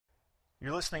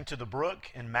You're listening to The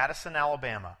Brook in Madison,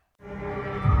 Alabama.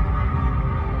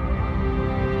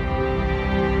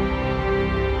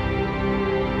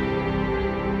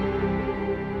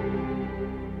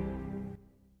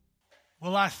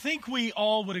 Well, I think we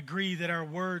all would agree that our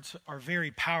words are very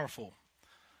powerful.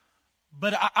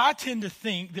 But I tend to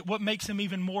think that what makes them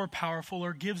even more powerful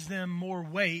or gives them more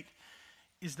weight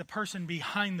is the person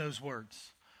behind those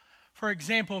words. For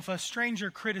example, if a stranger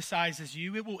criticizes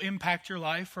you, it will impact your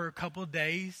life for a couple of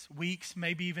days, weeks,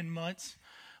 maybe even months.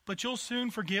 But you'll soon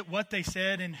forget what they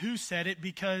said and who said it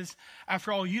because,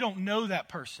 after all, you don't know that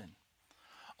person.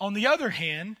 On the other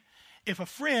hand, if a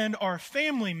friend or a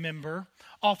family member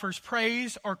offers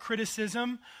praise or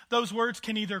criticism, those words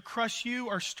can either crush you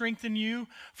or strengthen you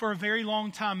for a very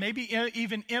long time, maybe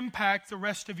even impact the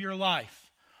rest of your life.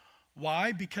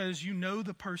 Why? Because you know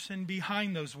the person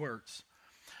behind those words.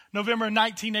 November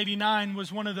 1989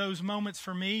 was one of those moments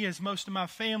for me as most of my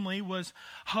family was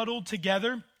huddled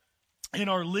together in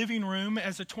our living room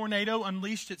as a tornado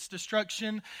unleashed its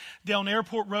destruction down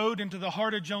Airport Road into the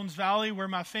heart of Jones Valley where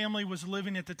my family was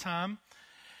living at the time.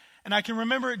 And I can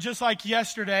remember it just like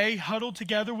yesterday, huddled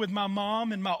together with my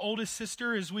mom and my oldest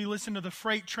sister as we listened to the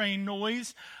freight train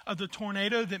noise of the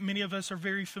tornado that many of us are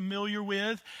very familiar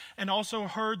with, and also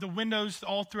heard the windows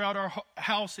all throughout our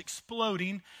house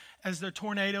exploding as the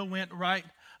tornado went right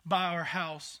by our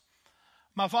house.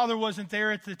 My father wasn't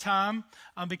there at the time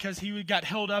because he got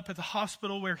held up at the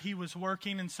hospital where he was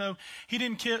working. And so he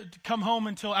didn't come home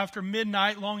until after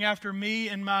midnight, long after me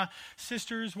and my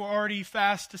sisters were already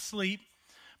fast asleep.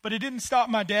 But it didn't stop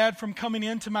my dad from coming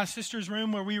into my sister's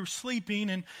room where we were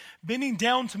sleeping and bending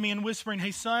down to me and whispering, "Hey,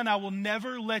 son, I will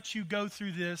never let you go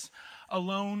through this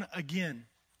alone again."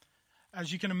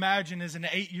 As you can imagine, as an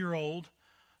 8-year-old,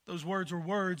 those words were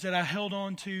words that I held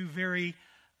on to very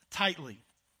tightly.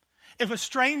 If a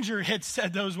stranger had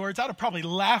said those words, I'd have probably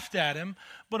laughed at him.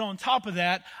 But on top of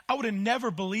that, I would have never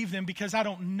believed them because I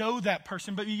don't know that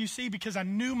person. But you see, because I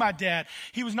knew my dad,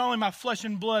 he was not only my flesh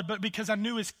and blood, but because I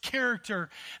knew his character,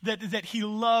 that he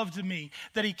loved me,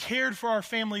 that he cared for our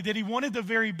family, that he wanted the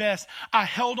very best, I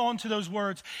held on to those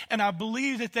words. And I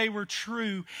believe that they were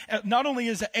true, not only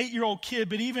as an 8-year-old kid,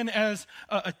 but even as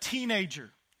a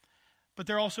teenager. But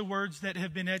they're also words that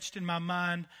have been etched in my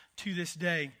mind to this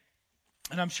day.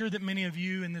 And I'm sure that many of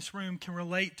you in this room can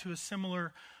relate to a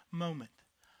similar moment.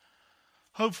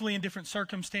 Hopefully in different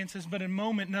circumstances, but a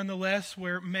moment nonetheless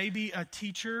where maybe a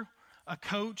teacher, a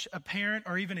coach, a parent,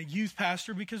 or even a youth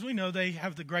pastor, because we know they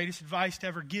have the greatest advice to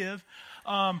ever give,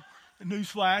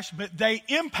 newsflash, but they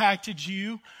impacted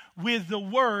you with the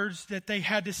words that they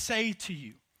had to say to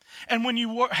you. And when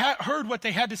you heard what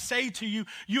they had to say to you,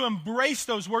 you embraced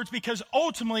those words because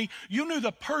ultimately you knew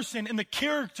the person and the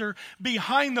character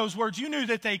behind those words. You knew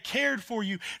that they cared for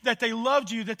you, that they loved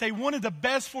you, that they wanted the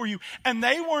best for you. And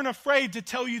they weren't afraid to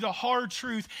tell you the hard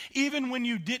truth, even when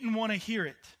you didn't want to hear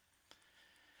it.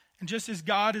 And just as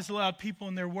God has allowed people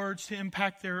and their words to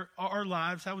impact our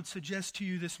lives, I would suggest to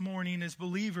you this morning as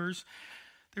believers,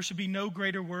 there should be no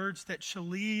greater words that shall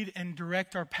lead and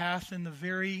direct our path than the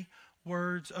very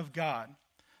words of God.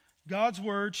 God's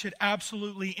word should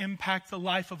absolutely impact the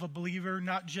life of a believer,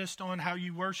 not just on how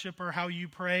you worship or how you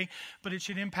pray, but it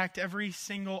should impact every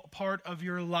single part of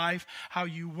your life, how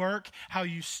you work, how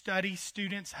you study,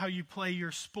 students, how you play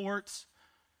your sports,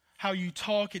 how you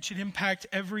talk. It should impact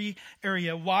every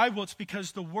area. Why? Well, it's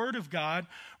because the word of God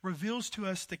reveals to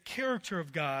us the character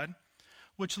of God,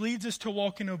 which leads us to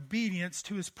walk in obedience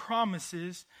to his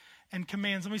promises and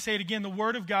commands. Let me say it again. The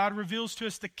word of God reveals to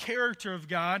us the character of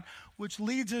God, which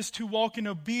leads us to walk in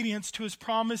obedience to his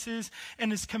promises and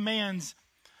his commands.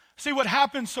 See, what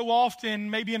happens so often,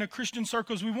 maybe in a Christian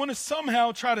circle, is we want to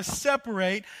somehow try to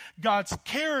separate God's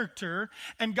character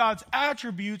and God's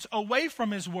attributes away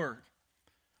from his word.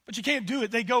 But you can't do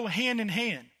it. They go hand in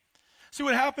hand. See,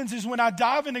 what happens is when I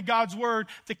dive into God's word,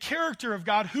 the character of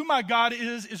God, who my God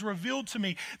is revealed to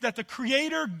me. That the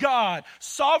creator God,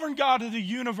 sovereign God of the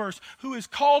universe, who has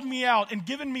called me out and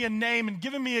given me a name and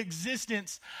given me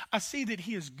existence, I see that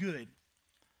he is good,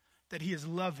 that he is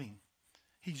loving,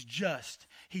 he's just,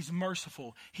 he's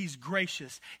merciful, he's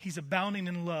gracious, he's abounding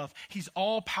in love. He's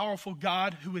all-powerful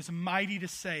God who is mighty to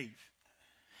save.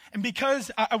 And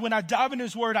because when I dive into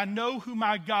his word, I know who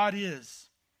my God is.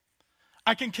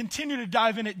 I can continue to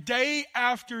dive in it day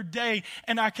after day,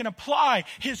 and I can apply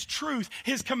his truth,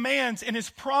 his commands, and his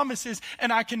promises,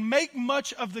 and I can make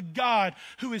much of the God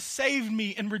who has saved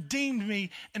me and redeemed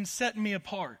me and set me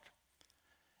apart.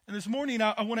 And this morning,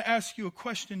 I want to ask you a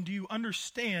question. Do you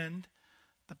understand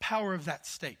the power of that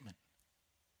statement?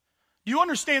 Do you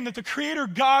understand that the creator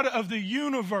God of the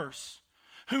universe,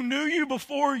 who knew you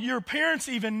before your parents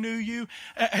even knew you.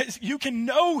 You can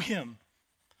know him.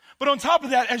 But on top of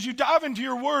that, as you dive into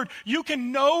your word, you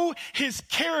can know his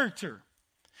character.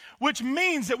 Which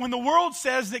means that when the world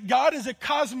says that God is a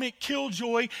cosmic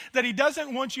killjoy, that he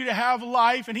doesn't want you to have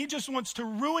life and he just wants to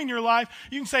ruin your life,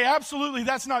 you can say, absolutely,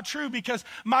 that's not true, because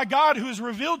my God, who is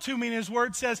revealed to me in his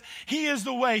word, says he is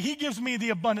the way. He gives me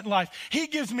the abundant life. He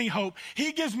gives me hope.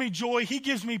 He gives me joy. He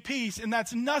gives me peace. And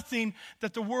that's nothing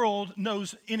that the world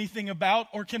knows anything about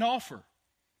or can offer.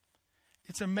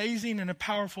 It's amazing and a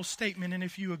powerful statement. And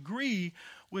if you agree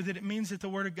with it, it means that the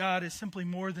word of God is simply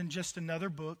more than just another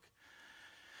book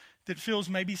that fills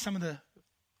maybe some of the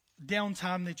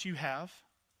downtime that you have,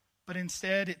 but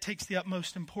instead it takes the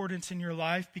utmost importance in your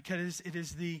life because it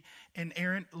is the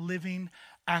inerrant, living,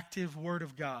 active Word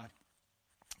of God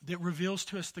that reveals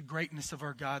to us the greatness of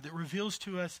our God, that reveals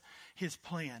to us his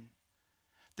plan,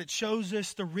 that shows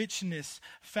us the richness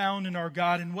found in our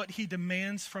God and what he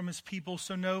demands from his people.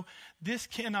 So no, this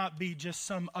cannot be just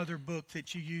some other book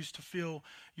that you use to fill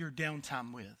your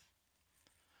downtime with.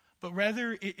 But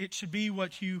rather, it should be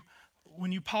what you,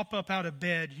 when you pop up out of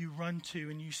bed, you run to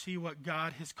and you see what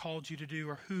God has called you to do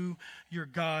or who your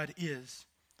God is.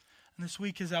 And this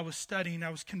week as I was studying, I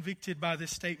was convicted by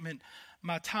this statement: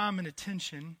 my time and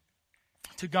attention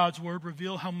to God's word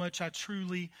reveal how much I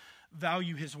truly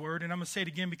value his word. And I'm going to say it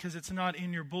again because it's not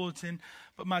in your bulletin,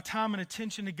 but my time and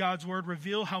attention to God's word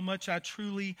reveal how much I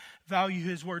truly value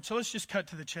his word. So let's just cut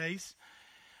to the chase.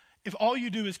 If all you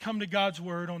do is come to God's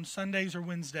word on Sundays or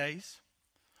Wednesdays,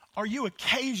 or you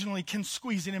occasionally can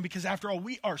squeeze it in, because after all,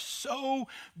 we are so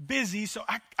busy, so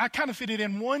I kind of fit it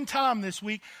in one time this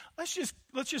week. Let's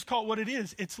just call it what it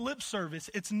is. It's lip service.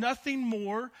 It's nothing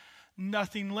more,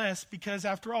 nothing less, because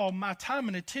after all, my time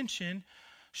and attention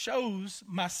shows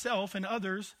myself and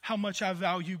others how much I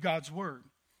value God's word.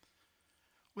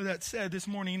 With that said, this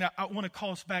morning, I want to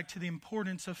call us back to the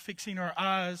importance of fixing our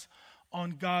eyes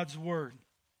on God's word.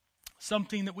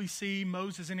 Something that we see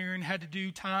Moses and Aaron had to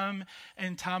do time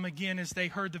and time again as they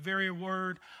heard the very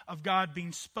word of God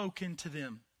being spoken to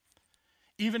them.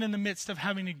 Even in the midst of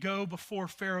having to go before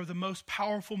Pharaoh, the most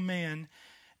powerful man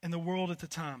in the world at the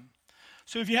time.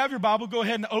 So if you have your Bible, go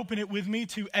ahead and open it with me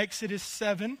to Exodus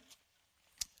 7.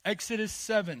 Exodus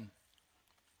 7.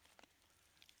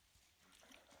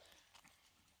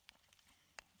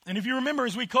 And if you remember,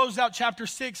 as we closed out chapter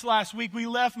 6 last week, we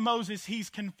left Moses.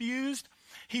 He's confused.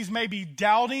 He's maybe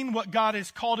doubting what God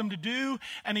has called him to do,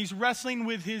 and he's wrestling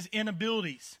with his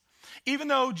inabilities. Even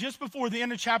though just before the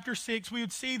end of chapter 6, we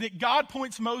would see that God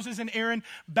points Moses and Aaron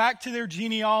back to their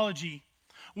genealogy.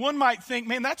 One might think,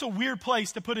 man, that's a weird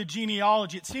place to put a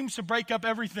genealogy. It seems to break up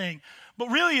everything. But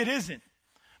really it isn't.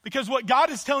 Because what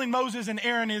God is telling Moses and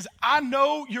Aaron is, I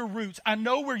know your roots. I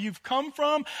know where you've come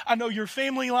from. I know your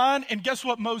family line. And guess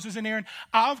what, Moses and Aaron?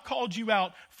 I've called you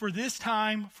out for this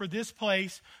time, for this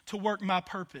place, to work my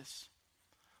purpose.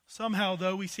 Somehow,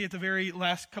 though, we see at the very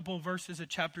last couple of verses of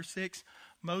chapter 6,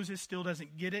 Moses still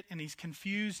doesn't get it, and he's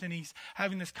confused, and he's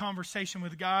having this conversation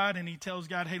with God, and he tells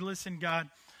God, hey, listen, God,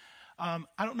 I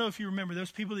don't know if you remember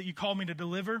those people that you called me to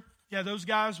deliver. Yeah, those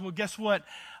guys, well, guess what?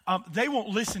 They won't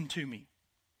listen to me.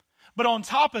 But on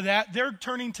top of that, they're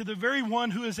turning to the very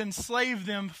one who has enslaved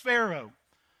them, Pharaoh.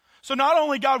 So not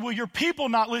only, God, will your people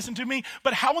not listen to me,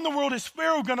 but how in the world is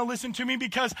Pharaoh going to listen to me?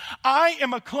 Because I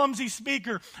am a clumsy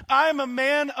speaker. I am a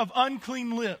man of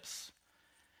unclean lips.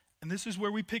 And this is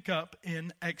where we pick up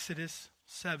in Exodus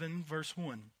 7, verse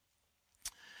 1.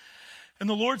 And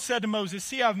the Lord said to Moses,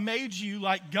 see, I've made you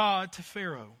like God to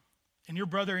Pharaoh, and your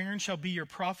brother Aaron shall be your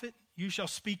prophet. You shall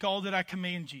speak all that I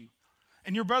command you.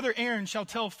 And your brother Aaron shall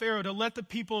tell Pharaoh to let the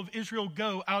people of Israel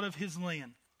go out of his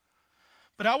land.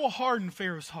 But I will harden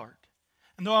Pharaoh's heart.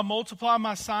 And though I multiply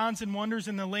my signs and wonders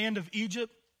in the land of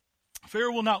Egypt,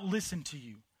 Pharaoh will not listen to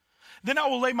you. Then I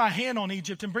will lay my hand on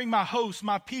Egypt and bring my host,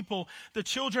 my people, the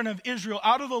children of Israel,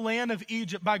 out of the land of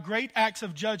Egypt by great acts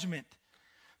of judgment.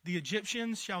 The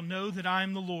Egyptians shall know that I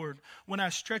am the Lord when I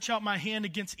stretch out my hand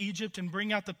against Egypt and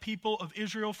bring out the people of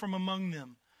Israel from among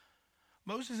them.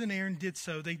 Moses and Aaron did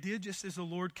so. They did just as the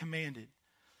Lord commanded.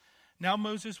 Now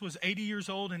Moses was 80 years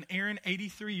old and Aaron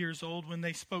 83 years old when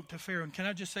they spoke to Pharaoh. And can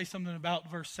I just say something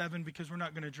about verse 7 because we're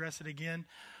not going to address it again?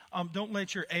 Don't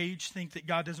let your age think that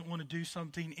God doesn't want to do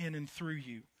something in and through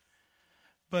you.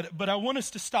 But I want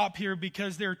us to stop here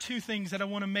because there are two things that I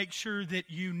want to make sure that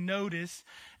you notice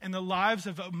in the lives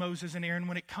of Moses and Aaron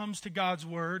when it comes to God's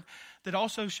word that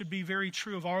also should be very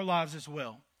true of our lives as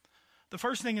well. The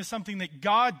first thing is something that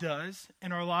God does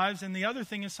in our lives, and the other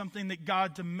thing is something that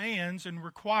God demands and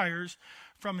requires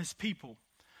from his people.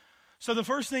 So the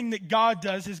first thing that God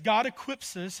does is God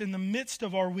equips us in the midst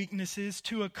of our weaknesses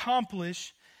to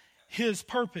accomplish his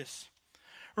purpose.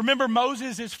 Remember,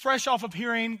 Moses is fresh off of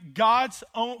hearing God's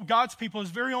people, his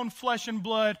very own flesh and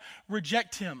blood,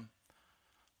 reject him.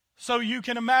 So you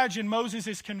can imagine Moses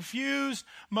is confused.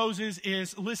 Moses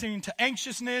is listening to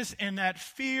anxiousness and that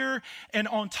fear. And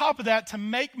on top of that, to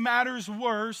make matters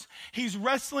worse, he's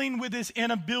wrestling with his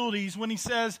inabilities when he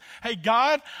says, hey,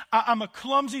 God, I'm a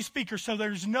clumsy speaker, so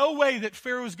there's no way that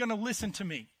Pharaoh is going to listen to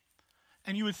me.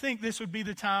 And you would think this would be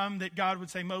the time that God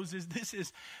would say, Moses, this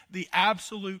is the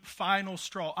absolute final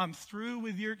straw. I'm through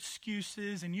with your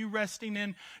excuses and you resting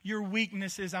in your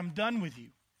weaknesses. I'm done with you.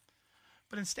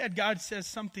 But instead, God says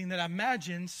something that I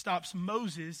imagine stops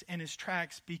Moses in his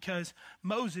tracks, because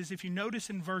Moses, if you notice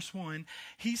in verse 1,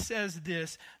 he says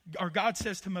this, or God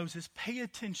says to Moses, pay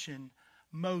attention,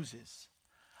 Moses.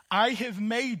 I have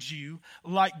made you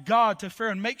like God to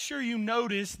Pharaoh. And make sure you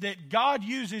notice that God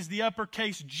uses the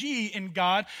uppercase G in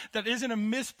God. That isn't a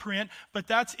misprint, but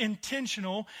that's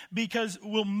intentional, because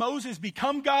will Moses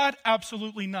become God?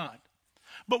 Absolutely not.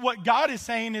 But what God is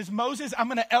saying is, Moses, I'm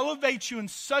going to elevate you in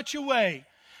such a way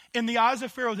in the eyes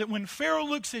of Pharaoh that when Pharaoh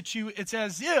looks at you, it's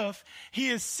as if he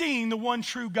is seeing the one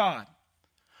true God.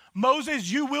 Moses,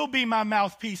 you will be my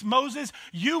mouthpiece. Moses,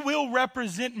 you will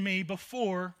represent me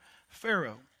before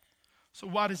Pharaoh. So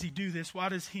why does he do this? Why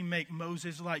does he make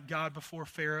Moses like God before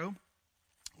Pharaoh?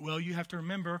 Well, you have to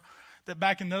remember that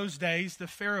back in those days, the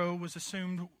Pharaoh was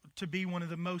assumed to be one of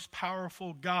the most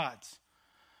powerful gods.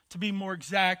 To be more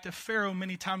exact, a pharaoh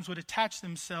many times would attach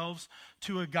themselves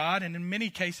to a god, and in many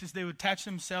cases they would attach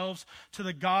themselves to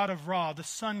the god of Ra, the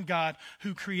sun god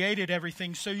who created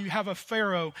everything. So you have a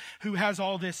pharaoh who has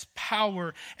all this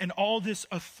power and all this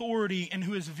authority and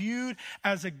who is viewed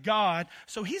as a god.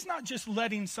 So he's not just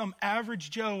letting some average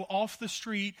Joe off the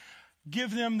street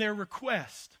give them their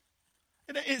request.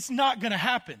 It's not going to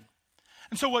happen.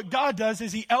 And so what God does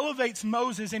is he elevates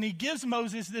Moses and he gives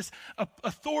Moses this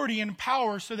authority and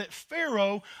power so that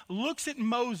Pharaoh looks at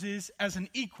Moses as an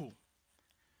equal.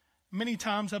 Many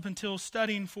times up until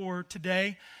studying for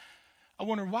today, I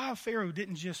wonder why Pharaoh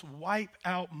didn't just wipe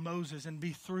out Moses and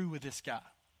be through with this guy.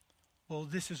 Well,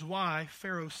 this is why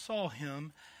Pharaoh saw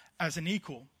him as an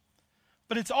equal.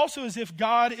 But it's also as if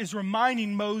God is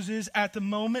reminding Moses at the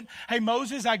moment, hey,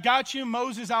 Moses, I got you.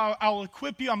 Moses, I'll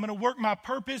equip you. I'm going to work my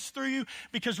purpose through you,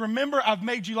 because remember, I've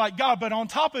made you like God. But on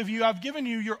top of you, I've given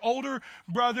you your older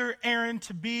brother Aaron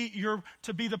to be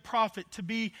the prophet, to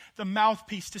be the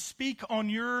mouthpiece, to speak on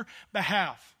your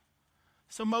behalf.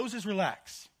 So Moses,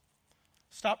 relax.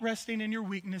 Stop resting in your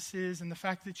weaknesses and the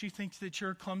fact that you think that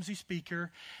you're a clumsy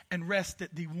speaker, and rest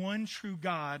that the one true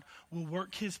God will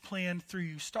work his plan through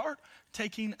you. Start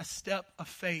taking a step of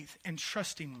faith and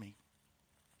trusting me.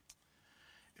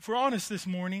 If we're honest this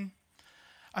morning,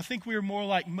 I think we are more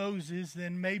like Moses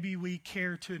than maybe we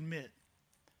care to admit.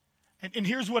 And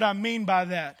here's what I mean by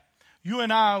that. You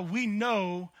and I, we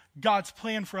know God's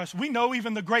plan for us. We know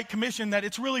even the Great Commission, that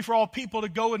it's really for all people to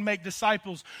go and make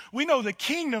disciples. We know the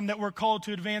kingdom that we're called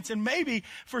to advance. And maybe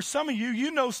for some of you,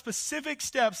 you know specific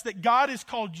steps that God has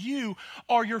called you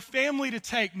or your family to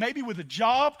take. Maybe with a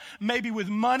job, maybe with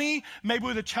money, maybe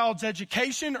with a child's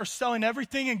education, or selling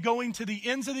everything and going to the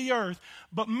ends of the earth.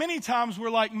 But many times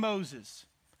we're like Moses.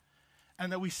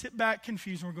 And that we sit back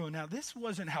confused and we're going, now this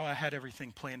wasn't how I had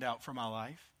everything planned out for my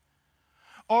life.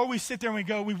 Or we sit there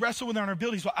and we wrestle with our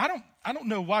abilities. Well, I don't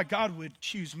know why God would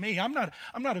choose me. I'm not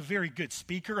a very good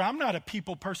speaker. I'm not a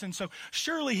people person. So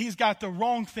surely he's got the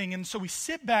wrong thing. And so we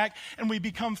sit back and we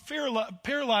become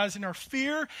paralyzed in our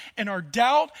fear and our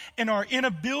doubt and our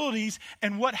inabilities.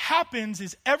 And what happens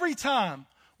is every time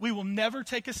we will never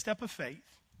take a step of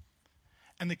faith.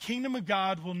 And the kingdom of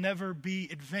God will never be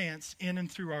advanced in and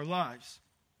through our lives.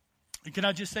 And can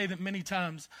I just say that many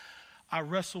times I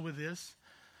wrestle with this.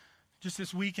 Just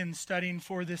this weekend studying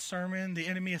for this sermon, the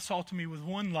enemy assaulted me with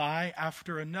one lie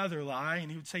after another lie. And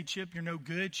he would say, Chip, you're no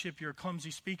good. Chip, you're a clumsy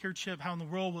speaker. Chip, how in the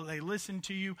world will they listen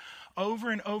to you?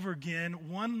 Over and over again,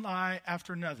 one lie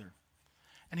after another.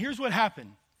 And here's what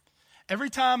happened. Every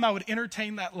time I would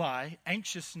entertain that lie,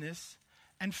 anxiousness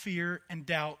and fear and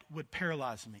doubt would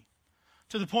paralyze me.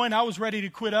 To the point I was ready to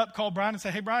quit up, call Brian and say,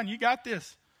 hey, Brian, you got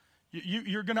this.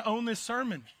 You're going to own this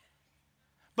sermon.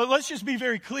 But let's just be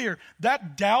very clear.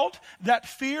 That doubt, that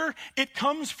fear, it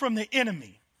comes from the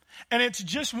enemy. And it's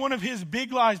just one of his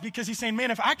big lies, because he's saying,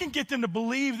 man, if I can get them to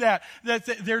believe that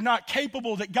they're not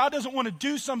capable, that God doesn't want to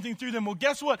do something through them, well,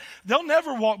 guess what? They'll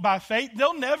never walk by faith.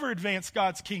 They'll never advance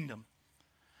God's kingdom.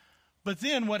 But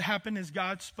then what happened is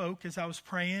God spoke as I was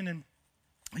praying, and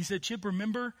he said, Chip,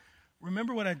 remember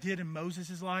remember what I did in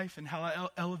Moses' life and how I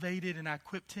elevated and I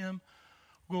equipped him?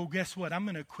 Well, guess what? I'm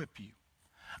going to equip you.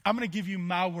 I'm going to give you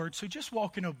my word. So just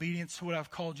walk in obedience to what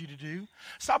I've called you to do.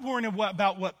 Stop worrying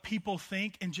about what people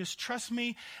think and just trust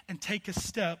me and take a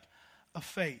step of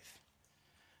faith.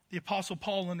 The Apostle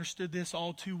Paul understood this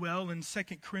all too well in 2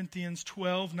 Corinthians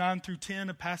 12, 9 through 10,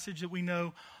 a passage that we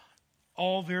know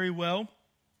all very well.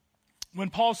 When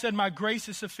Paul said, "My grace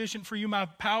is sufficient for you, my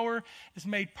power is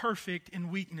made perfect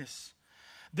in weakness.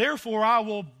 Therefore I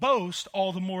will boast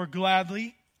all the more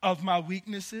gladly of my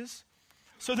weaknesses,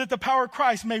 so that the power of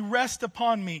Christ may rest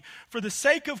upon me. For the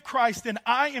sake of Christ, then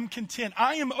I am content.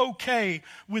 I am okay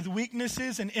with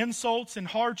weaknesses and insults and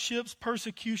hardships,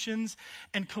 persecutions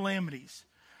and calamities.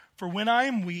 For when I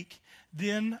am weak,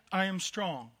 then I am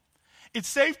strong." It's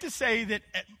safe to say that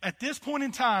at this point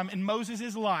in time in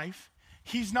Moses' life,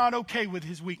 he's not okay with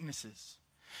his weaknesses.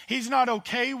 He's not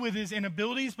okay with his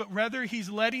inabilities, but rather he's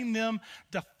letting them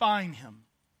define him.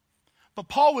 But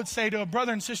Paul would say to a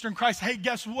brother and sister in Christ, hey,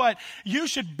 guess what? You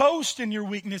should boast in your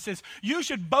weaknesses. You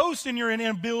should boast in your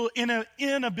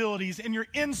inabilities, in your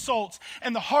insults,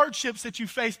 and the hardships that you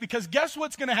face. Because guess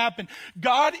what's going to happen?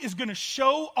 God is going to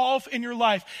show off in your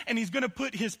life, and he's going to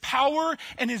put his power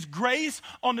and his grace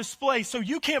on display. So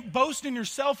you can't boast in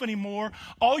yourself anymore.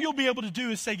 All you'll be able to do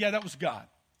is say, yeah, that was God.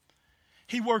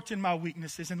 He worked in my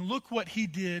weaknesses, and look what he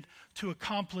did to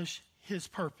accomplish his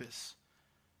purpose.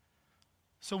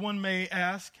 So one may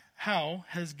ask, how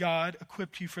has God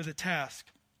equipped you for the task?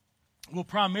 Well,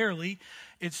 primarily,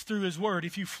 it's through his word.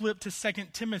 If you flip to 2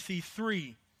 Timothy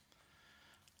 3,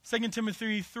 2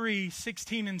 Timothy 3,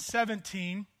 16 and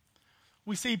 17,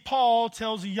 we see Paul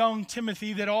tells young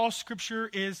Timothy that all scripture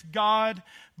is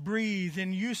God-breathed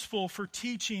and useful for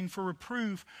teaching, for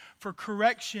reproof, for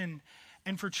correction,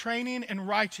 and for training in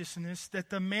righteousness, that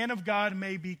the man of God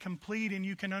may be complete. And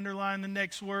you can underline the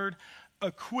next word,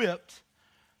 equipped,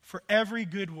 for every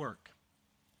good work.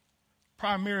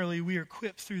 Primarily, we are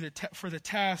equipped for the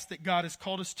task that God has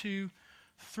called us to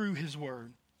through his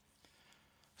word.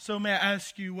 So may I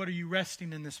ask you, what are you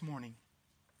resting in this morning?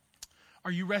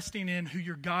 Are you resting in who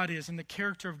your God is and the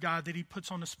character of God that he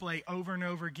puts on display over and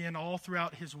over again all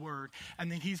throughout his word,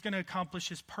 and that he's going to accomplish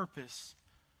his purpose?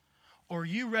 Or are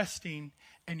you resting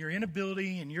in your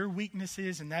inability and your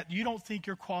weaknesses and that you don't think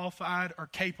you're qualified or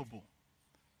capable?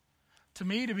 To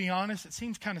me, to be honest, it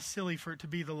seems kind of silly for it to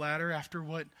be the latter after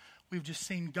what we've just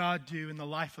seen God do in the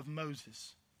life of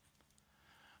Moses.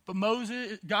 But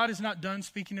God is not done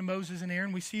speaking to Moses and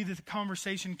Aaron. We see that the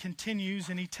conversation continues,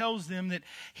 and he tells them that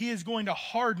he is going to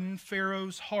harden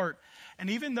Pharaoh's heart. And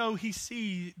even though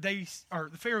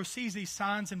Pharaoh sees these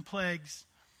signs and plagues,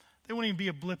 they won't even be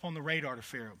a blip on the radar to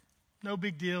Pharaoh. No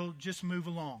big deal, just move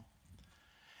along.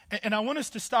 And I want us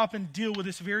to stop and deal with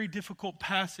this very difficult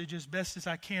passage as best as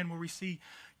I can, where we see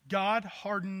God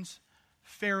hardens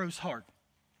Pharaoh's heart.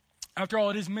 After all,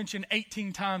 it is mentioned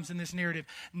 18 times in this narrative.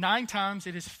 9 times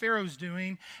it is Pharaoh's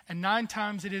doing, and 9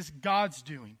 times it is God's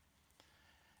doing.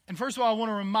 And first of all, I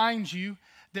want to remind you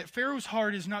that Pharaoh's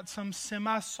heart is not some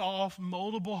semi-soft,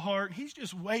 moldable heart. He's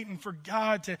just waiting for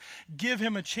God to give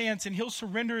him a chance, and he'll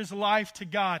surrender his life to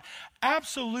God.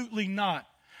 Absolutely not.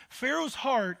 Pharaoh's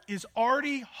heart is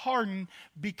already hardened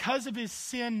because of his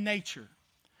sin nature.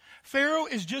 Pharaoh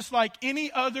is just like any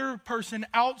other person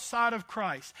outside of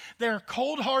Christ. They're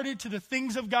cold-hearted to the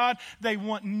things of God. They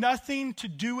want nothing to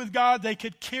do with God. They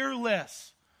could care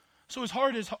less. So his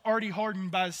heart is already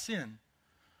hardened by his sin.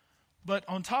 But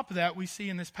on top of that, we see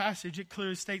in this passage, it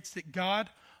clearly states that God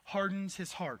hardens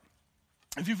his heart.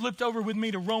 If you've flipped over with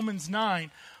me to Romans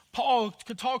 9, Paul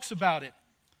talks about it.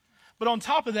 But on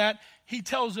top of that, he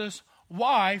tells us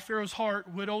why Pharaoh's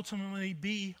heart would ultimately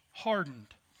be hardened.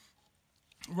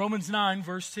 Romans 9,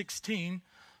 verse 16,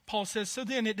 Paul says, "So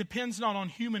then it depends not on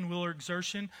human will or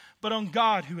exertion, but on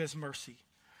God who has mercy.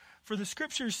 For the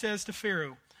scripture says to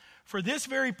Pharaoh, 'For this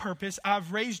very purpose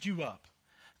I've raised you up,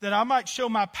 that I might show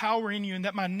my power in you, and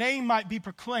that my name might be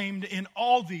proclaimed in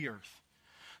all the earth.'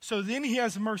 So then he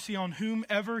has mercy on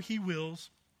whomever he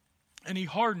wills, and he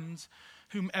hardens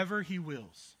whomever he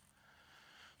wills."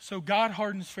 So God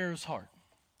hardens Pharaoh's heart.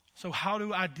 So how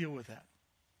do I deal with that?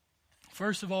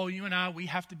 First of all, you and I, we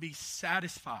have to be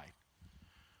satisfied,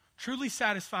 truly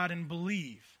satisfied, and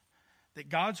believe that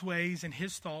God's ways and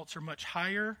his thoughts are much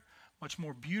higher, much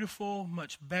more beautiful,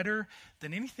 much better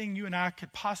than anything you and I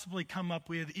could possibly come up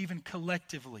with, even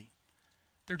collectively.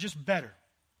 They're just better.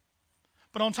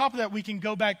 But on top of that, we can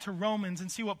go back to Romans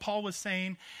and see what Paul was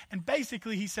saying. And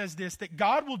basically he says this, that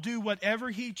God will do whatever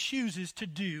he chooses to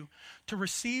do to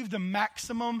receive the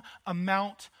maximum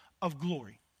amount of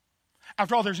glory.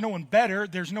 After all, there's no one better.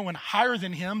 There's no one higher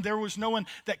than him. There was no one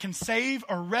that can save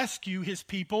or rescue his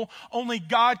people. Only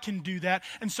God can do that.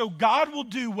 And so God will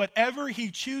do whatever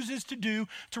he chooses to do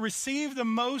to receive the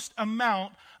most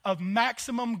amount of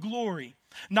maximum glory.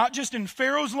 Not just in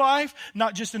Pharaoh's life,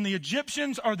 not just in the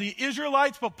Egyptians or the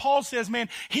Israelites, but Paul says, man,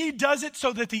 he does it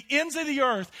so that the ends of the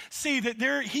earth see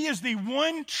that he is the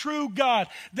one true God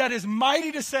that is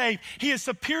mighty to save. He is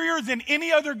superior than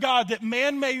any other God that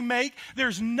man may make.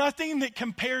 There's nothing that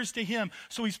compares to him.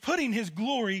 So he's putting his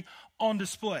glory on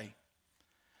display.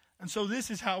 And so this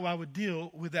is how I would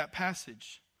deal with that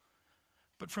passage.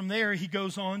 But from there, he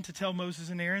goes on to tell Moses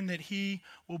and Aaron that he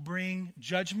will bring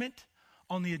judgment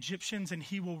on the Egyptians and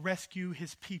he will rescue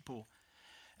his people.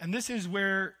 And this is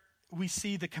where we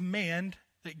see the command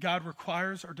that God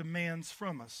requires or demands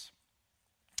from us.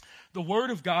 The word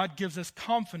of God gives us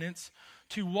confidence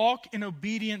to walk in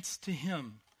obedience to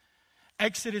him.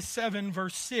 Exodus 7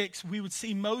 verse 6, we would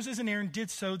see Moses and Aaron did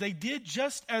so. They did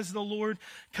just as the Lord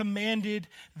commanded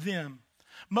them.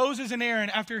 Moses and Aaron,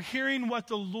 after hearing what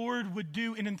the Lord would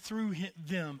do in and through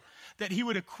them, that he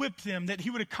would equip them, that he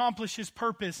would accomplish his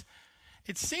purpose,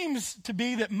 it seems to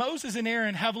be that Moses and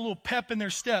Aaron have a little pep in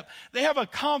their step. They have a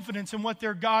confidence in what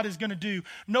their God is going to do.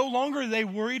 No longer are they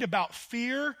worried about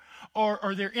fear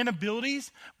or their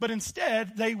inabilities, but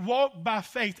instead they walk by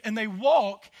faith and they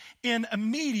walk in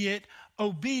immediate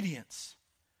obedience.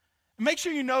 Make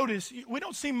sure you notice, we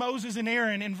don't see Moses and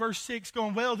Aaron in verse 6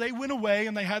 going, well, they went away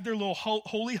and they had their little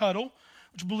holy huddle,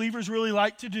 which believers really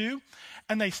like to do,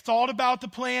 and they thought about the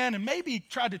plan and maybe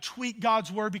tried to tweak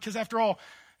God's word because after all,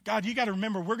 God, you got to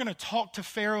remember, we're going to talk to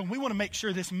Pharaoh and we want to make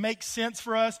sure this makes sense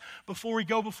for us before we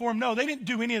go before him. No, they didn't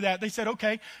do any of that. They said,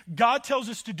 okay, God tells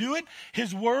us to do it,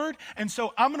 his word, and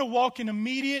so I'm going to walk in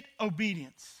immediate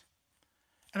obedience.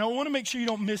 And I want to make sure you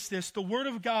don't miss this. The word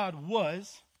of God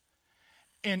was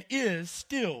and is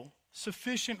still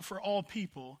sufficient for all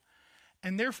people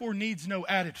and therefore needs no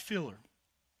added filler.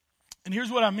 And here's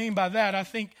what I mean by that. I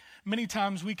think many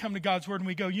times we come to God's word and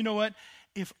we go, you know what?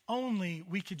 If only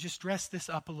we could just dress this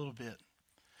up a little bit.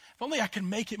 If only I could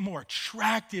make it more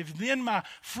attractive. Then my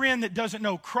friend that doesn't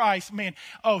know Christ, man,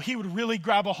 he would really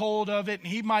grab a hold of it and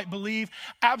he might believe.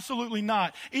 Absolutely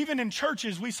not. Even in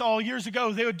churches, we saw years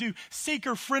ago, they would do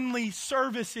seeker-friendly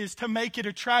services to make it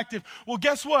attractive. Well,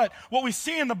 guess what? What we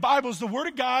see in the Bible is the Word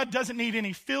of God doesn't need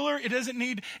any filler. It doesn't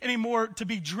need any more to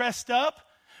be dressed up,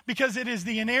 because it is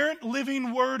the inerrant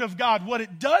living word of God. What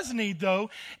it does need, though,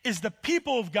 is the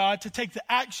people of God to take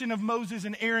the action of Moses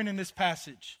and Aaron in this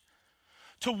passage.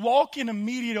 To walk in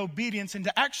immediate obedience and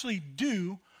to actually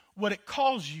do what it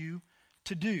calls you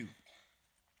to do. You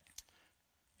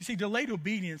see, delayed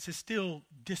obedience is still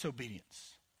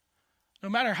disobedience. No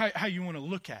matter how you want to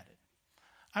look at it.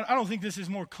 I don't think this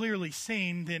is more clearly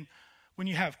seen than when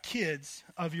you have kids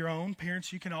of your own.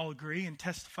 Parents, you can all agree and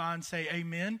testify and say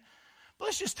amen. But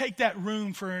let's just take that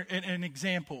room for an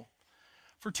example.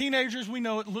 For teenagers, we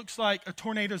know it looks like a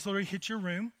tornado's literally hit your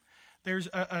room. There's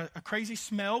a crazy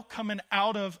smell coming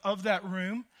out of that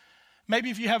room.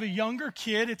 Maybe if you have a younger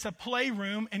kid, it's a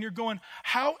playroom, and you're going,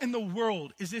 how in the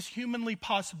world is this humanly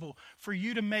possible for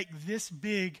you to make this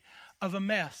big of a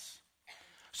mess?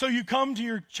 So you come to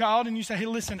your child and you say, hey,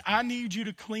 listen, I need you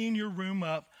to clean your room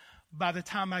up by the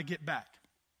time I get back.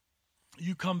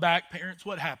 You come back, parents,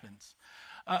 what happens?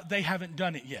 They haven't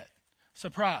done it yet.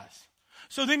 Surprise.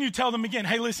 So then you tell them again,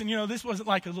 hey, listen, this wasn't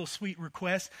like a little sweet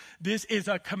request. This is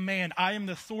a command. I am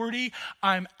the authority.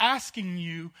 I'm asking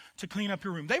you to clean up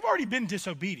your room. They've already been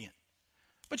disobedient.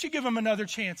 But you give them another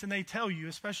chance and they tell you,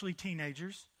 especially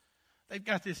teenagers, they've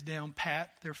got this down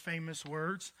pat, their famous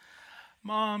words.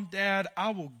 Mom, Dad, I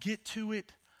will get to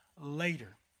it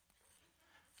later.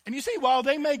 And you see, while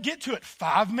they may get to it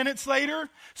 5 minutes later,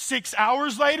 6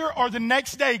 hours later, or the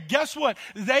next day, guess what?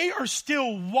 They are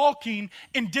still walking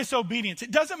in disobedience.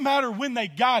 It doesn't matter when they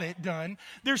got it done.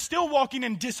 They're still walking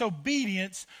in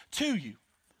disobedience to you.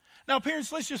 Now,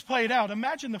 parents, let's just play it out.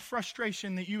 Imagine the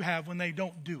frustration that you have when they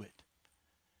don't do it.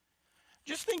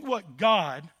 Just think what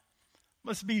God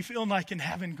must be feeling like in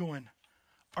heaven going,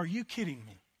 are you kidding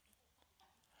me?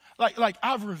 Like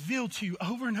I've revealed to you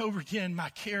over and over again my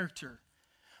character,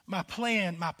 my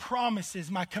plan, my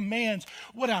promises, my commands,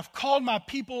 what I've called my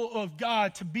people of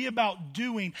God to be about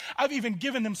doing. I've even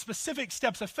given them specific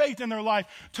steps of faith in their life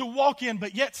to walk in,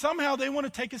 but yet somehow they want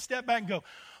to take a step back and go,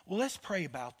 well, let's pray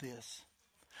about this.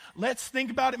 Let's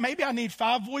think about it. Maybe I need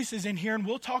 5 voices in here and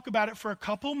we'll talk about it for a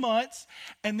couple months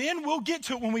and then we'll get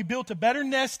to it when we built a better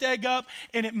nest egg up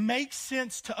and it makes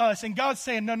sense to us. And God's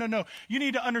saying, no. You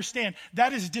need to understand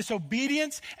that is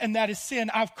disobedience and that is sin.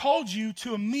 I've called you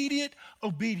to immediate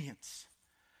obedience.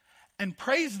 and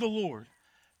praise the Lord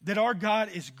that our God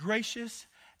is gracious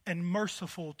and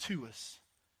merciful to us.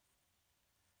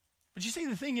 But you see,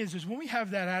 the thing is when we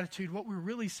have that attitude, what we're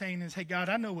really saying is, hey, God,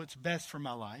 I know what's best for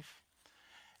my life.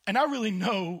 And I really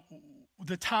know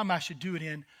the time I should do it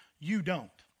in. You don't.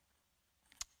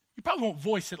 You probably won't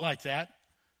voice it like that.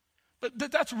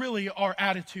 But that's really our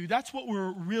attitude. That's what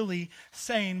we're really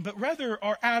saying. But rather,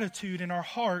 our attitude and our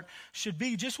heart should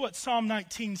be just what Psalm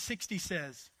 19:60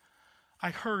 says. I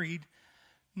hurried,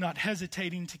 not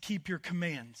hesitating to keep your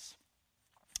commands.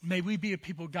 May we be a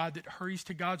people, God, that hurries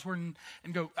to God's word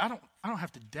and go, I don't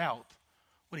have to doubt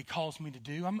what he calls me to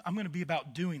do. I'm going to be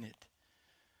about doing it.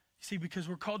 You see, because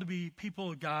we're called to be people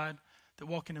of God that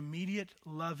walk in immediate,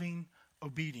 loving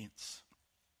obedience.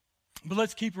 But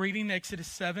let's keep reading Exodus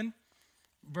 7,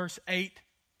 verse 8. It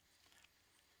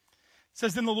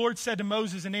says, Then the Lord said to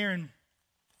Moses and Aaron,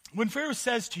 When Pharaoh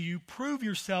says to you, prove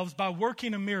yourselves by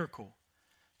working a miracle,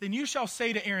 then you shall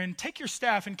say to Aaron, Take your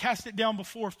staff and cast it down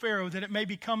before Pharaoh, that it may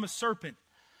become a serpent.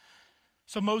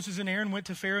 So Moses and Aaron went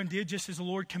to Pharaoh and did just as the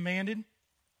Lord commanded.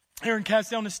 Aaron cast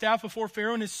down his staff before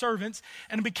Pharaoh and his servants,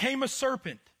 and it became a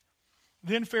serpent.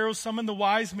 Then Pharaoh summoned the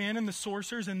wise men and the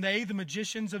sorcerers, and they, the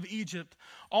magicians of Egypt,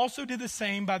 also did the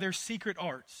same by their secret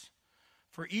arts.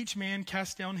 For each man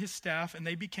cast down his staff, and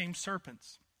they became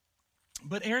serpents.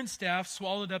 But Aaron's staff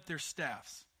swallowed up their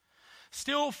staffs.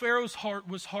 Still Pharaoh's heart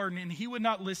was hardened, and he would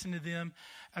not listen to them,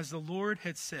 as the Lord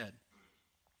had said.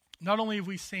 Not only have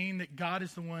we seen that God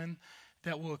is the one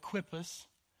that will equip us,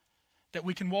 that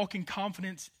we can walk in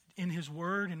confidence in his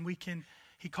word, and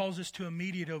he calls us to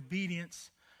immediate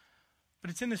obedience. But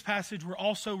it's in this passage we're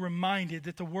also reminded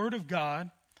that the word of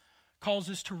God calls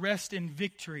us to rest in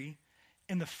victory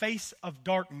in the face of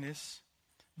darkness,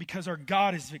 because our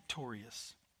God is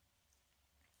victorious.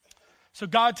 So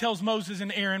God tells Moses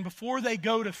and Aaron before they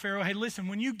go to Pharaoh, hey, listen,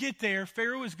 when you get there,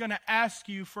 Pharaoh is going to ask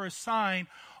you for a sign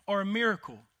or a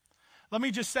miracle. Let me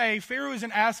just say, Pharaoh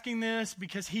isn't asking this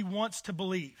because he wants to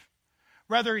believe.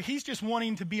 Rather, he's just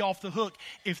wanting to be off the hook.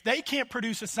 If they can't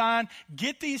produce a sign,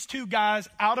 get these two guys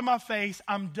out of my face.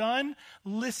 I'm done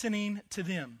listening to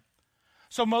them.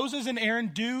 So Moses and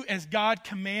Aaron do as God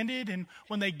commanded, and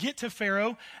when they get to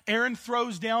Pharaoh, Aaron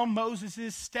throws down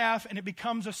Moses' staff and it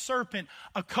becomes a serpent,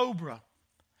 a cobra.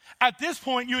 At this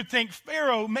point, you would think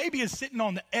Pharaoh maybe is sitting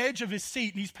on the edge of his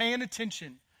seat and he's paying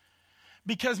attention.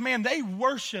 Because, man, they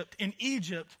worshiped in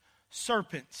Egypt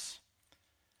serpents.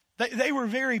 They were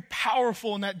very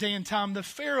powerful in that day and time. The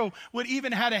Pharaoh would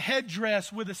even had a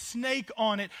headdress with a snake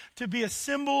on it to be a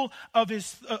symbol of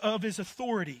his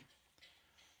authority.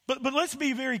 But let's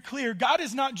be very clear. God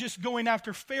is not just going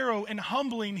after Pharaoh and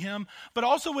humbling him, but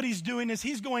also what he's doing is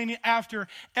he's going after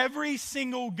every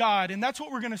single god. And that's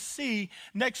what we're going to see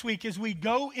next week as we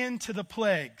go into the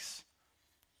plagues.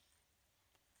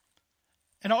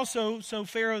 And also, so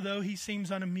Pharaoh, though, he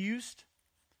seems unamused.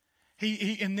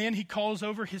 And then he calls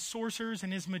over his sorcerers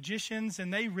and his magicians,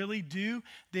 and they really do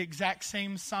the exact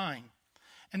same sign.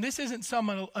 And this isn't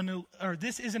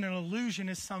an illusion,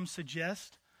 as some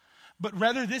suggest. But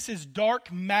rather, this is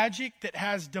dark magic that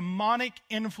has demonic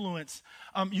influence.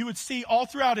 You would see all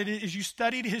throughout it, as you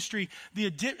studied history,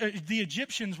 the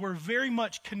Egyptians were very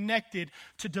much connected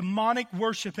to demonic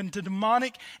worship and to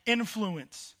demonic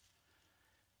influence.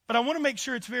 But I want to make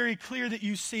sure it's very clear that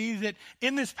you see that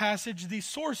in this passage, these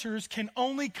sorcerers can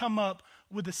only come up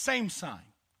with the same sign.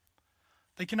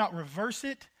 They cannot reverse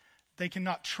it. They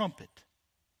cannot trump it.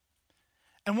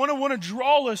 And what I want to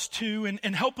draw us to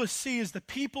and help us see is the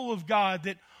people of God,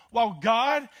 that while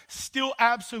God still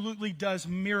absolutely does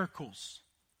miracles,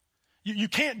 you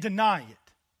can't deny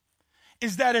it,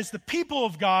 is that as the people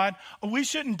of God, we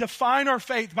shouldn't define our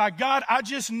faith by, God, I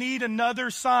just need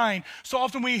another sign. So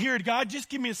often we hear, God, just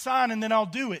give me a sign and then I'll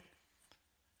do it.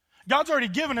 God's already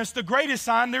given us the greatest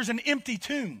sign. There's an empty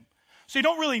tomb. So you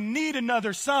don't really need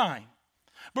another sign.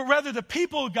 But rather, the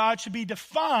people of God should be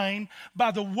defined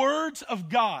by the words of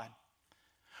God.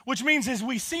 Which means, as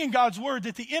we see in God's word,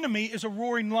 that the enemy is a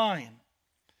roaring lion.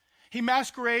 He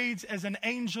masquerades as an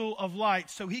angel of light,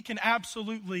 so he can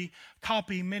absolutely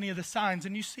copy many of the signs.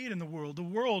 And you see it in the world. The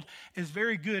world is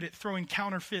very good at throwing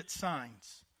counterfeit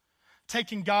signs,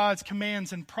 taking God's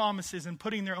commands and promises and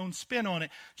putting their own spin on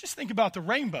it. Just think about the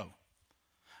rainbow.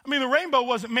 I mean, the rainbow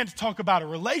wasn't meant to talk about a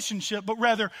relationship, but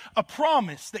rather a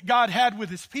promise that God had with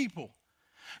his people.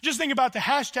 Just think about the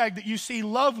hashtag that you see,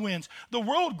 love wins. The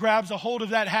world grabs a hold of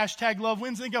that hashtag, love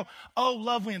wins, and they go, oh,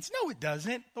 love wins. No, it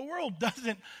doesn't. The world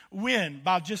doesn't win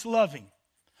by just loving.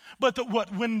 But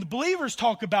when the believers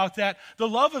talk about that, the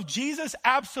love of Jesus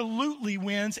absolutely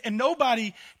wins, and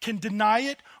nobody can deny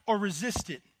it or resist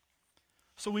it.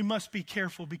 So we must be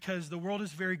careful because the world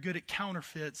is very good at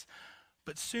counterfeits,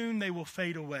 but soon they will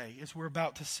fade away, as we're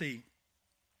about to see.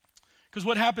 Because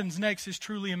what happens next is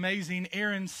truly amazing.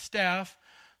 Aaron's staff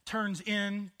turns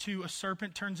into a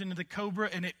serpent, turns into the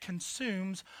cobra, and it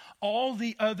consumes all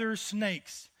the other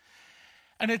snakes.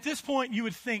 And at this point, you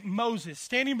would think Moses,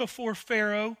 standing before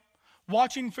Pharaoh,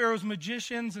 watching Pharaoh's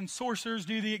magicians and sorcerers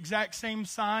do the exact same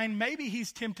sign, maybe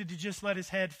he's tempted to just let his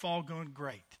head fall, going,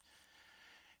 great.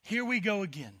 Here we go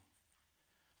again.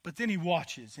 But then he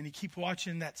watches, and he keeps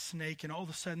watching that snake, and all of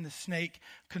a sudden the snake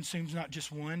consumes not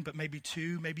just one, but maybe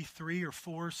two, maybe 3 or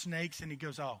 4 snakes, and he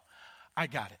goes, oh, I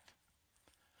got it.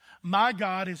 My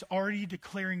God is already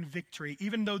declaring victory.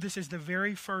 Even though this is the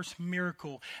very first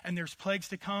miracle and there's plagues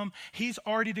to come, he's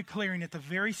already declaring at the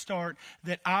very start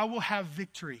that I will have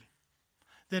victory,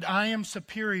 that I am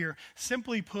superior.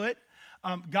 Simply put,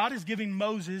 God is giving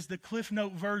Moses the Cliff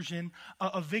Note version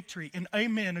of victory. And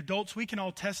amen, adults, we can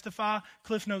all testify.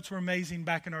 Cliff Notes were amazing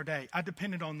back in our day. I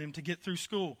depended on them to get through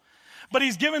school. But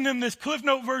he's given them this Cliff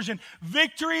Note version.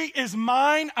 Victory is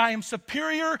mine. I am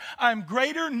superior. I am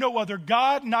greater. No other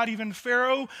God, not even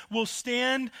Pharaoh, will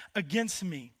stand against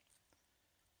me.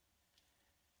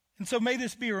 And so may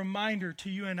this be a reminder to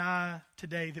you and I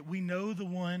today that we know the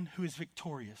one who is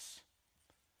victorious.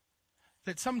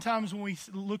 That sometimes when we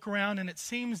look around and it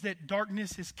seems that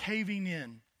darkness is caving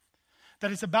in,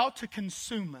 that it's about to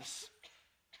consume us,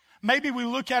 maybe we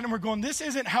look at it and we're going, this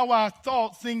isn't how I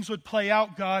thought things would play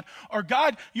out, God. Or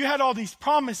God, you had all these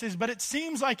promises, but it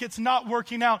seems like it's not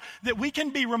working out. That we can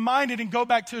be reminded and go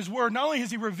back to his word. Not only has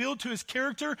he revealed to his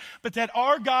character, but that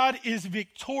our God is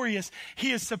victorious.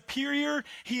 He is superior.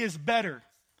 He is better.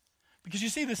 Because you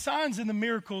see, the signs and the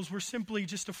miracles were simply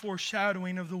just a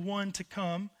foreshadowing of the one to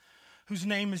come, whose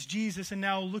name is Jesus. And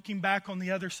now looking back on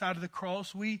the other side of the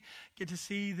cross, we get to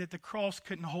see that the cross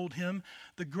couldn't hold him.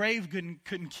 The grave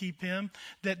couldn't keep him.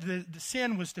 That the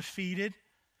sin was defeated.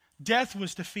 Death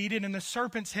was defeated. And the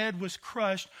serpent's head was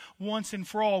crushed once and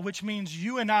for all. Which means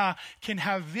you and I can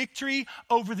have victory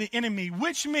over the enemy.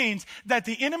 Which means that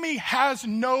the enemy has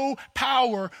no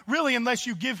power, really, unless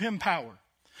you give him power.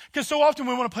 Because so often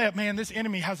we want to play up, man, this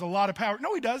enemy has a lot of power.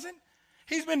 No, he doesn't.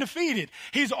 He's been defeated.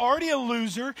 He's already a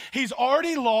loser. He's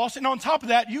already lost. And on top of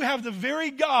that, you have the very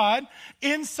God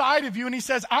inside of you. And he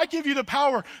says, I give you the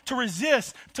power to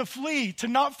resist, to flee, to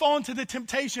not fall into the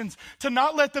temptations, to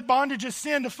not let the bondage of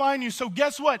sin define you. So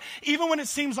guess what? Even when it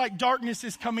seems like darkness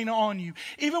is coming on you,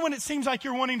 even when it seems like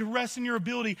you're wanting to rest in your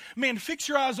ability, man, fix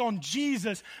your eyes on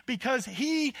Jesus, because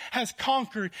he has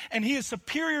conquered and he is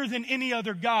superior than any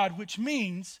other God, which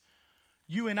means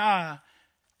you and I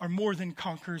are more than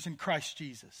conquerors in Christ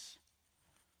Jesus.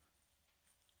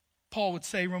 Paul would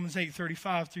say, Romans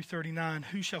 8:35 through 39,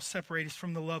 who shall separate us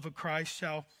from the love of Christ?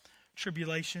 Shall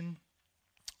tribulation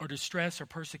or distress or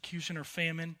persecution or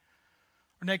famine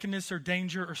or nakedness or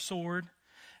danger or sword?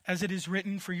 As it is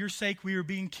written, for your sake we are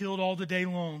being killed all the day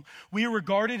long. We are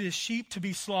regarded as sheep to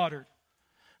be slaughtered.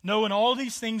 No, in all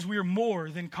these things we are more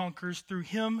than conquerors through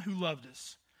him who loved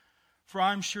us. For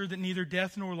I am sure that neither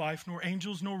death nor life, nor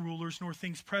angels nor rulers, nor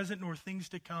things present, nor things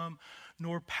to come,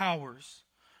 nor powers,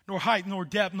 nor height, nor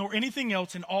depth, nor anything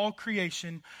else in all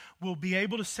creation will be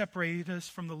able to separate us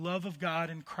from the love of God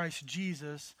in Christ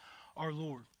Jesus our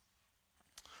Lord.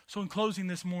 So in closing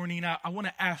this morning, I want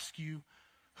to ask you,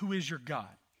 who is your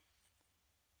God?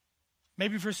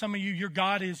 Maybe for some of you, your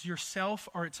God is yourself,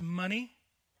 or it's money,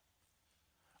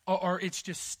 or it's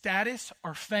just status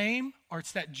or fame, or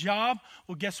it's that job.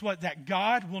 Well, guess what? That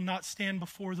God will not stand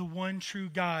before the one true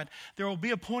God. There will be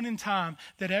a point in time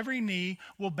that every knee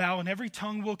will bow and every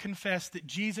tongue will confess that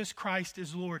Jesus Christ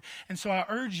is Lord. And so I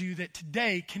urge you that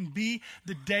today can be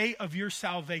the day of your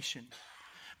salvation,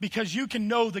 because you can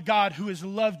know the God who has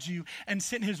loved you and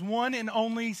sent his one and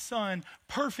only Son,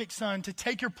 perfect Son, to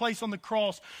take your place on the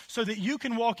cross so that you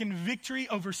can walk in victory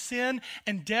over sin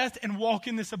and death and walk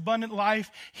in this abundant life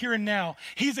here and now.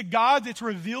 He's a God that's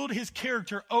revealed his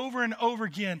character over and over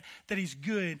again, that he's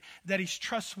good, that he's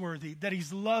trustworthy, that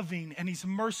he's loving, and he's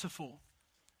merciful.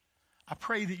 I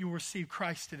pray that you'll receive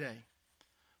Christ today.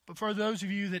 But for those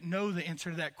of you that know the answer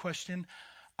to that question,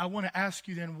 I want to ask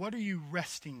you then, what are you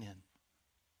resting in?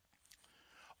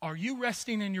 Are you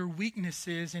resting in your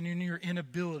weaknesses and in your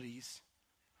inabilities?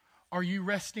 Are you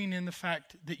resting in the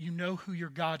fact that you know who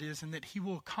your God is and that he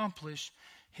will accomplish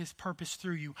his purpose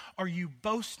through you? Are you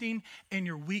boasting in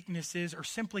your weaknesses, or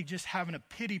simply just having a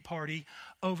pity party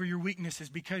over your weaknesses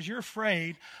because you're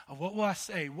afraid of what will I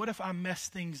say? What if I mess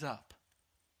things up?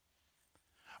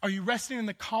 Are you resting in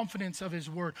the confidence of his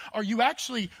word? Are you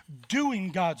actually doing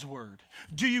God's word?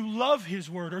 Do you love his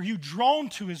word? Are you drawn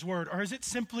to his word? Or is it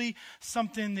simply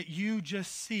something that you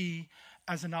just see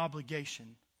as an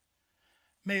obligation?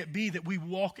 May it be that we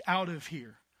walk out of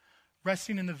here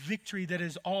resting in the victory that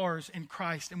is ours in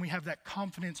Christ, and we have that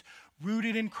confidence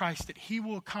rooted in Christ that he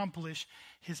will accomplish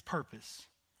his purpose.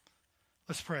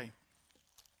 Let's pray.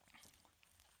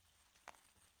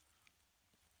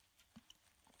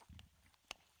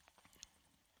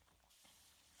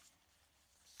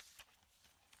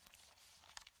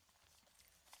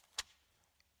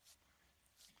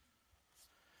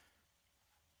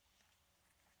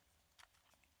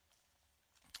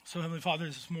 So, Heavenly Father,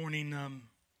 this morning,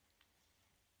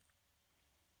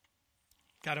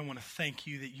 God, I want to thank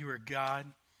you that you are God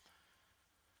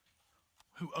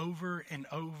who over and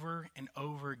over and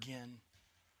over again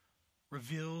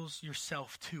reveals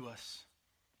yourself to us.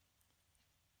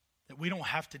 That we don't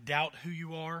have to doubt who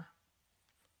you are.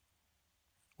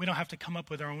 We don't have to come up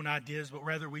with our own ideas, but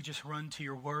rather we just run to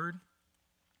your word.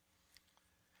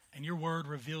 And your word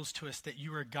reveals to us that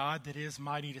you are God that is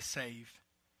mighty to save.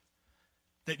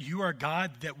 That you are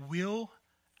God that will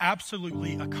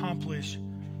absolutely accomplish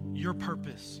your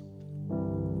purpose.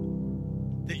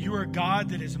 That you are God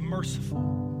that is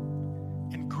merciful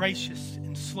and gracious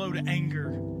and slow to anger,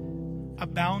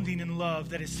 abounding in love,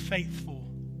 that is faithful,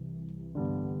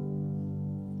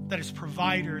 that is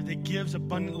provider, that gives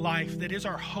abundant life, that is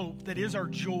our hope, that is our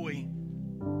joy.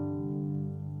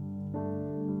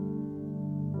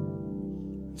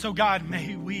 So God,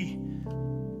 may we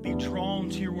be drawn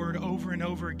to your word over and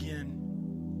over again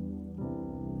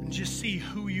and just see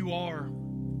who you are.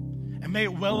 And may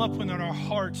it well up within our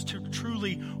hearts to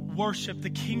truly worship the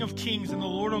King of Kings and the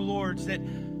Lord of Lords, that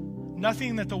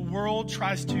nothing that the world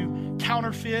tries to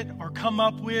counterfeit or come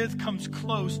up with comes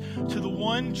close to the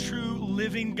one true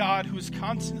living God who is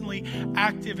constantly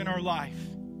active in our life.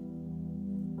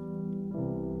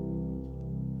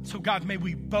 So God, may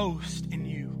we boast in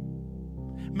you.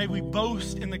 May we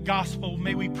boast in the gospel.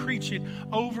 May we preach it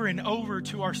over and over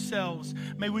to ourselves.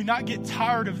 May we not get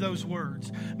tired of those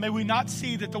words. May we not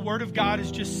see that the word of God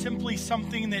is just simply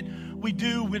something that we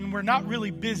do when we're not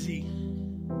really busy.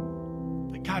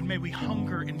 But God, may we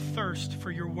hunger and thirst for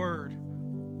your word.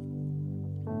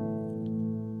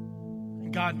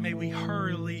 And God, may we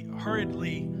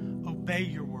hurriedly obey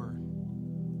your word.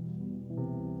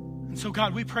 And so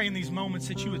God, we pray in these moments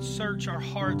that you would search our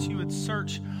hearts, you would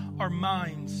search our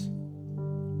minds.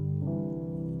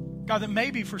 God, that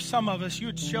maybe for some of us, you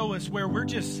would show us where we're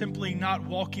just simply not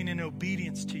walking in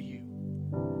obedience to you.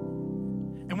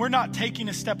 And we're not taking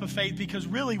a step of faith because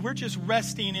really we're just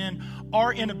resting in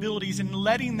our inabilities and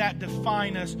letting that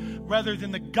define us rather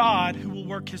than the God who will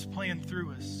work his plan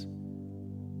through us.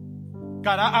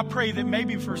 God, I pray that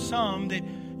maybe for some that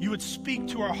you would speak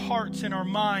to our hearts and our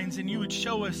minds and you would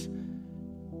show us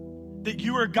that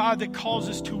you are God that calls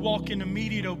us to walk in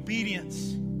immediate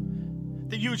obedience.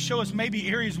 That you would show us maybe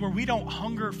areas where we don't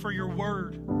hunger for your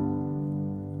word.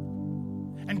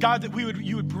 And God, that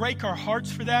you would break our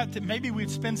hearts for that, that maybe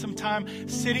we'd spend some time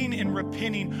sitting and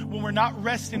repenting when we're not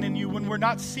resting in you, when we're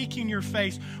not seeking your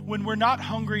face, when we're not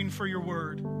hungering for your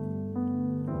word.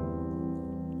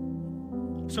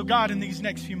 So God, in these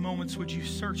next few moments, would you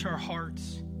search our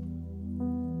hearts?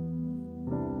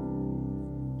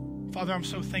 Father, I'm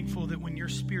so thankful that when your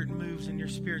spirit moves and your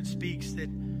spirit speaks, that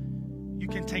you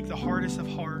can take the hardest of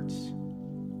hearts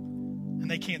and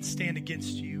they can't stand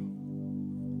against you.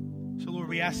 So Lord,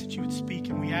 we ask that you would speak,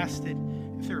 and we ask that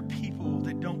if there are people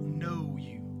that don't know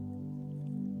you,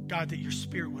 God, that your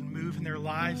spirit would move in their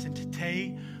lives, and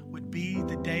today would be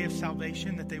the day of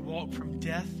salvation, that they walk from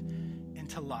death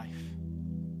into life.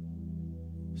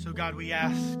 So God, we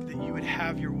ask that you would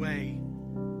have your way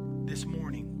this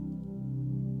morning.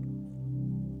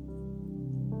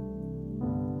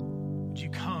 Would you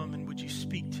come and would you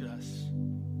speak to us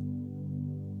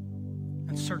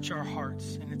and search our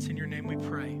hearts? And it's in your name we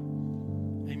pray.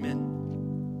 Amen.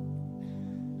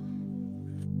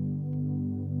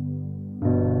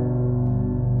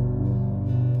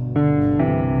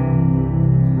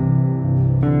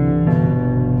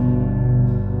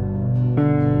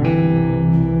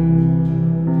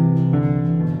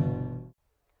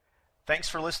 Thanks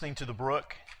for listening to The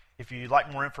Brook. If you'd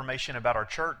like more information about our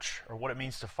church or what it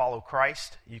means to follow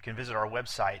Christ, you can visit our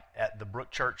website at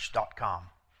thebrookchurch.com.